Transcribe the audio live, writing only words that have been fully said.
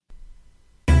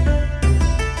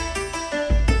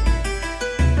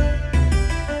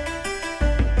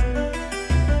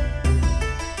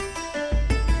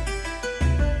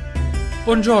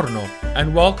Buongiorno,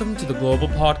 and welcome to the Global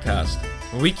Podcast,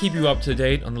 where we keep you up to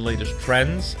date on the latest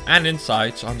trends and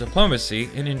insights on diplomacy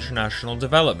in international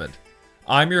development.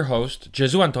 I'm your host,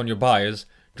 Gesù Antonio Baez,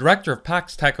 Director of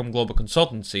Pax Techum Global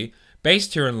Consultancy,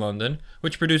 based here in London,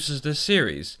 which produces this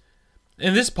series.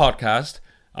 In this podcast,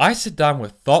 I sit down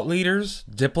with thought leaders,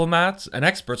 diplomats, and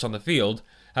experts on the field,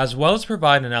 as well as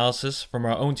provide analysis from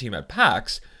our own team at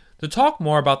Pax, to talk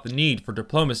more about the need for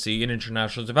diplomacy in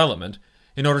international development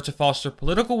in order to foster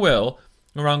political will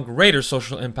around greater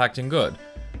social impact and good.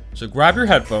 So grab your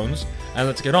headphones and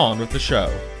let's get on with the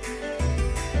show.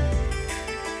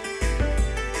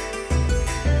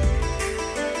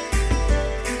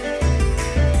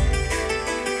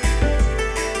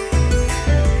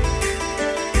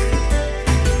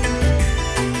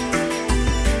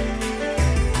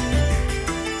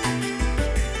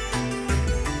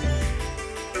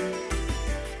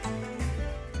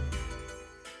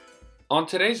 On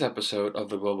today's episode of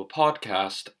the Global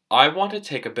Podcast, I want to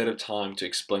take a bit of time to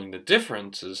explain the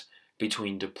differences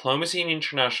between diplomacy and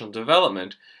international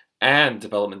development and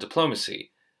development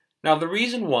diplomacy. Now, the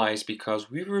reason why is because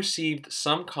we've received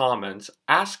some comments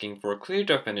asking for a clear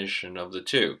definition of the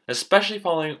two, especially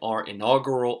following our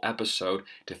inaugural episode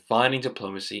defining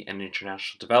diplomacy and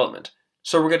international development.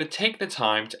 So we're going to take the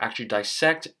time to actually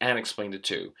dissect and explain the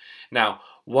two. Now,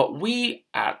 what we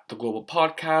at the Global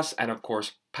Podcast, and of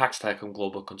course Pax Techum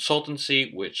Global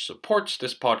Consultancy, which supports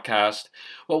this podcast,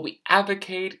 what we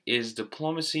advocate is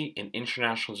diplomacy in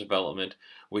international development,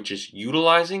 which is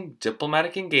utilizing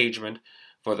diplomatic engagement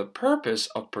for the purpose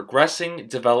of progressing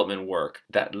development work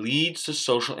that leads to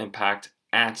social impact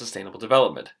and sustainable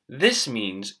development. This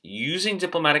means using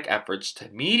diplomatic efforts to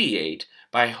mediate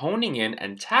by honing in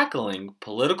and tackling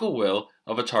political will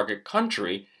of a target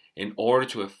country in order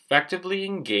to effectively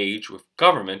engage with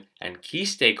government and key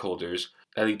stakeholders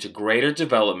that lead to greater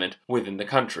development within the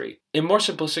country. In more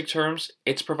simplistic terms,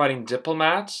 it's providing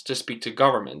diplomats to speak to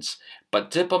governments,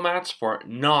 but diplomats for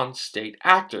non-state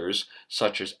actors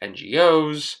such as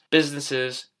NGOs,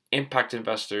 businesses, impact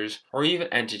investors, or even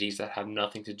entities that have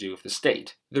nothing to do with the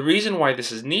state. The reason why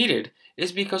this is needed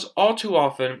is because all too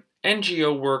often,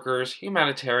 NGO workers,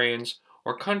 humanitarians,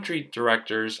 or country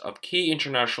directors of key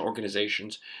international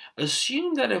organizations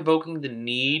assume that invoking the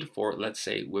need for, let's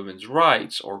say, women's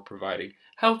rights or providing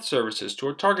health services to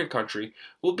a target country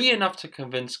will be enough to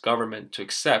convince government to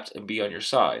accept and be on your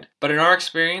side. But in our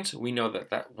experience, we know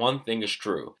that one thing is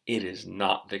true. It is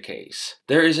not the case.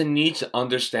 There is a need to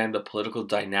understand the political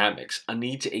dynamics, a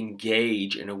need to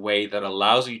engage in a way that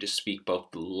allows you to speak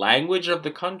both the language of the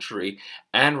country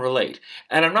and relate.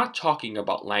 And I'm not talking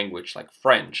about language like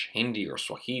French, Hindi, or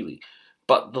Swahili,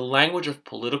 but the language of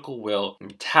political will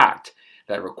and tact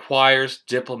that requires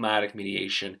diplomatic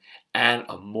mediation and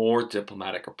a more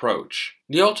diplomatic approach.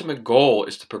 The ultimate goal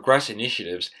is to progress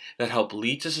initiatives that help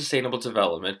lead to sustainable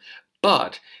development,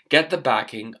 but get the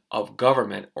backing of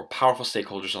government or powerful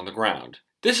stakeholders on the ground.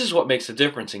 This is what makes the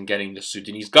difference in getting the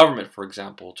Sudanese government, for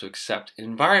example, to accept an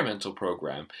environmental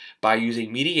program by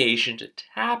using mediation to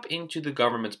tap into the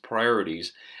government's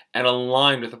priorities and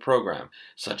align with the program,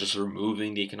 such as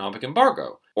removing the economic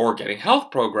embargo, or getting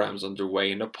health programs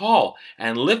underway in Nepal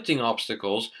and lifting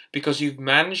obstacles because you've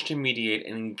managed to mediate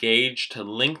and engage to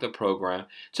link the program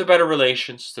to better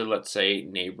relations to, let's say,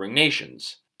 neighboring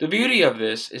nations. The beauty of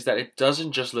this is that it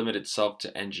doesn't just limit itself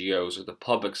to NGOs or the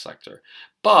public sector,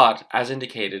 but, as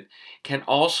indicated, can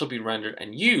also be rendered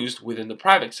and used within the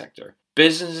private sector.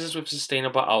 Businesses with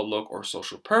sustainable outlook or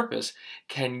social purpose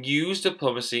can use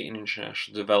diplomacy in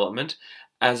international development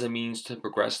as a means to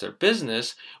progress their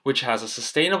business, which has a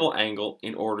sustainable angle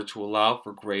in order to allow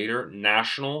for greater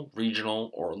national, regional,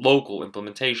 or local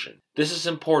implementation. This is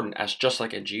important as just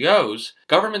like NGOs,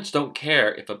 governments don't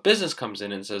care if a business comes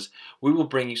in and says, we will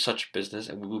bring you such business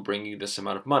and we will bring you this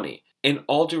amount of money. In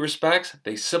all due respects,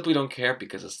 they simply don't care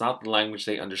because it's not the language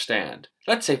they understand.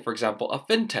 Let's say, for example, a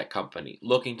fintech company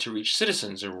looking to reach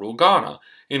citizens in rural Ghana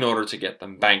in order to get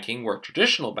them banking where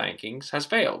traditional banking has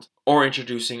failed, or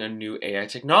introducing a new AI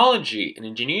technology in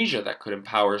Indonesia that could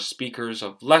empower speakers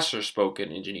of lesser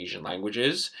spoken Indonesian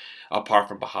languages, apart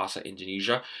from Bahasa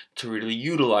Indonesia, to really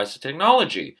utilize the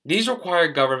technology. These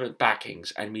require government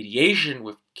backings and mediation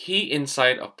with key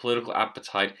insight of political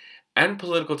appetite and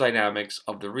political dynamics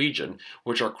of the region,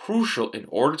 which are crucial in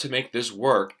order to make this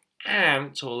work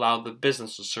and to allow the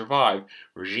business to survive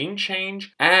regime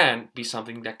change and be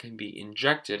something that can be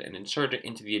injected and inserted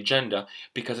into the agenda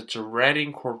because it's already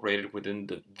incorporated within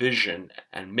the vision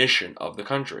and mission of the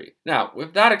country. Now,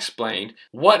 with that explained,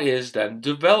 what is then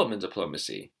development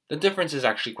diplomacy? The difference is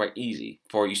actually quite easy.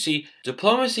 For you see,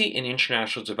 diplomacy in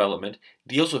international development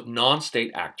deals with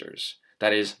non-state actors.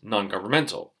 that is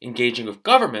non-governmental, engaging with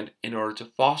government in order to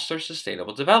foster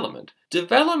sustainable development.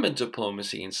 Development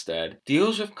diplomacy, instead,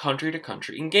 deals with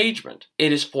country-to-country engagement.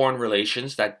 It is foreign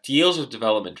relations that deals with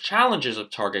development challenges of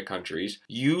target countries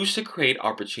used to create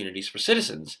opportunities for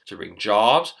citizens, to bring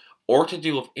jobs, or to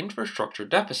deal with infrastructure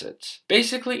deficits.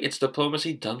 Basically, it's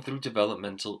diplomacy done through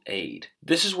developmental aid.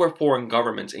 This is where foreign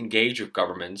governments engage with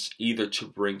governments either to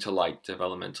bring to light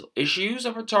developmental issues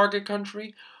of a target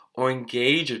country or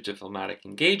engage in diplomatic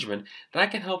engagement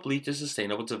that can help lead to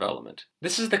sustainable development.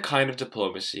 This is the kind of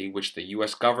diplomacy which the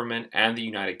US government and the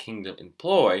United Kingdom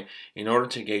employ in order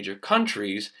to engage with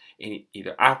countries in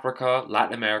either Africa,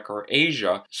 Latin America, or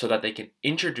Asia so that they can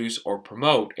introduce or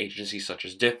promote agencies such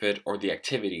as DFID or the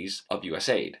activities of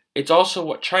USAID. It's also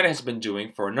what China has been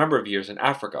doing for a number of years in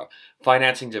Africa,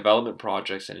 financing development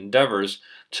projects and endeavors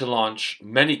to launch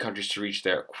many countries to reach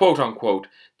their quote-unquote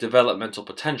developmental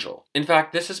potential. In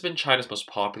fact, this has been China's most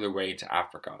popular way into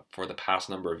Africa for the past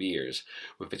number of years,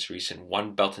 with its recent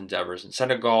One Belt endeavors in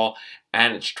Senegal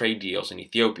and its trade deals in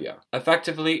Ethiopia.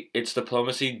 Effectively, it's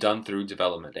diplomacy done through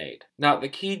development aid. Now, the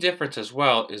key difference as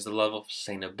well is the level of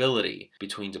sustainability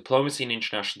between diplomacy and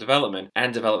international development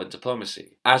and development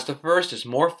diplomacy, as the first is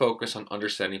more focused on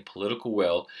understanding political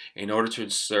will in order to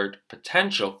insert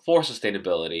potential for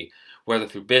sustainability, whether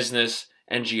through business,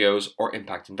 NGOs, or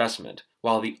impact investment,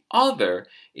 while the other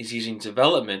is using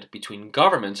development between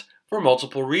governments for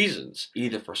multiple reasons,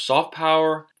 either for soft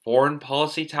power, foreign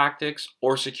policy tactics,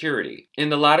 or security. In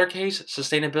the latter case,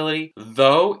 sustainability,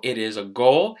 though it is a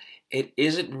goal, it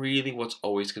isn't really what's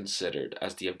always considered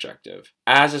as the objective,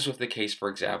 as is with the case, for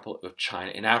example, with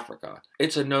China in Africa.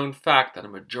 It's a known fact that a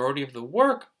majority of the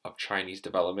work of Chinese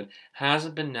development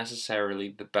hasn't been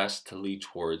necessarily the best to lead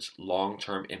towards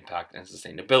long-term impact and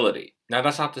sustainability. Now,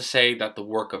 that's not to say that the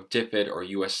work of DFID or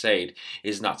USAID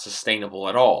is not sustainable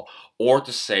at all, or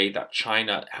to say that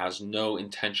China has no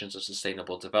intentions of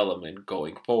sustainable development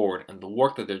going forward and the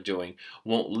work that they're doing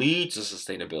won't lead to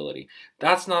sustainability.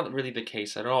 That's not really the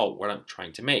case at all, what I'm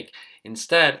trying to make.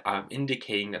 Instead, I'm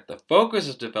indicating that the focus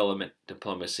of development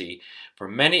diplomacy for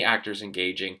many actors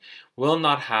engaging will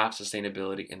not have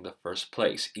sustainability in the first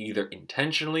place, either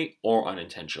intentionally or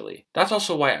unintentionally. That's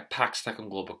also why at Pax Techum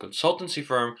Global Consultancy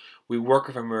Firm, we work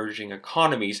with emerging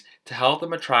economies to help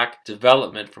them attract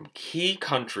development from key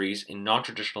countries in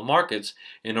non-traditional markets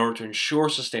in order to ensure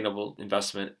sustainable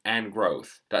investment and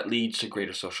growth that leads to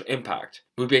greater social impact.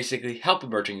 We basically help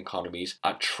emerging economies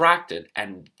attract it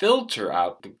and filter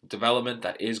out the development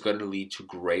that is going to lead to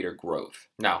greater growth.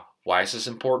 Now, why is this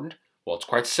important? Well, it's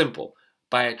quite simple.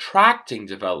 By attracting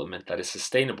development that is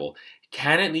sustainable,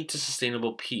 can it lead to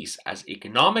sustainable peace as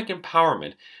economic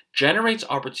empowerment generates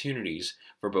opportunities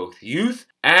for both youth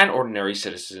and ordinary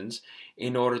citizens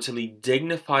in order to lead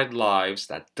dignified lives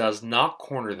that does not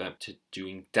corner them to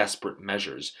doing desperate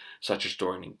measures, such as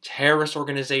joining terrorist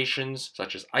organizations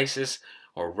such as ISIS,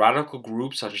 or radical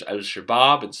groups such as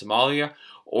Al-Shabaab in Somalia,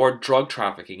 or drug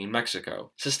trafficking in Mexico.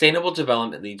 Sustainable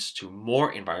development leads to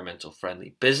more environmental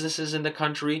friendly businesses in the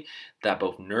country that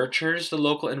both nurtures the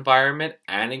local environment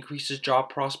and increases job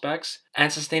prospects,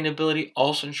 and sustainability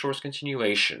also ensures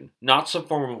continuation, not some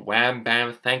form of wham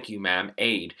bam thank you ma'am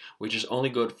aid, which is only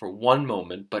good for one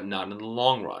moment but not in the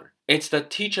long run. It's the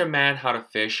teach a man how to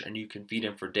fish and you can feed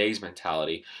him for days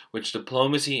mentality, which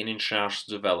diplomacy and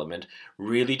international development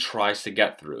really tries to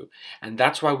get through. And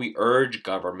that's why we urge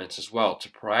governments as well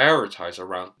to prioritize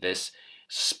around this,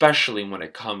 especially when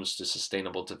it comes to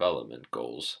sustainable development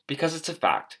goals. Because it's a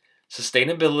fact.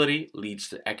 Sustainability leads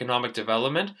to economic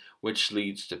development, which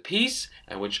leads to peace,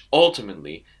 and which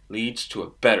ultimately leads to a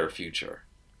better future.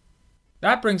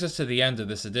 That brings us to the end of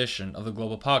this edition of the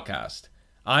Global Podcast.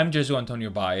 I'm Jesu Antonio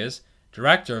Baez,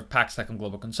 Director of Pax Techum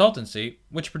Global Consultancy,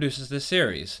 which produces this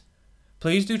series.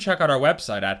 Please do check out our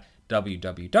website at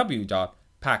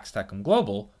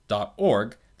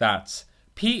www.paxtechumglobal.org. That's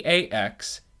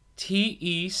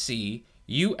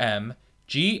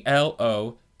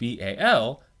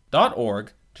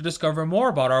PAXTECUMGLOBAL.org to discover more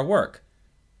about our work.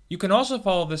 You can also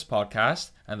follow this podcast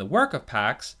and the work of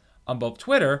Pax on both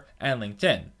Twitter and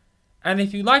LinkedIn. And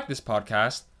if you like this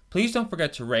podcast, please don't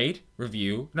forget to rate,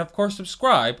 review, and of course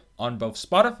subscribe on both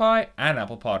Spotify and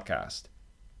Apple Podcast.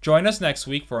 Join us next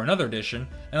week for another edition,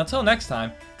 and until next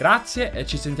time, grazie e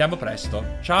ci sentiamo presto.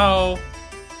 Ciao!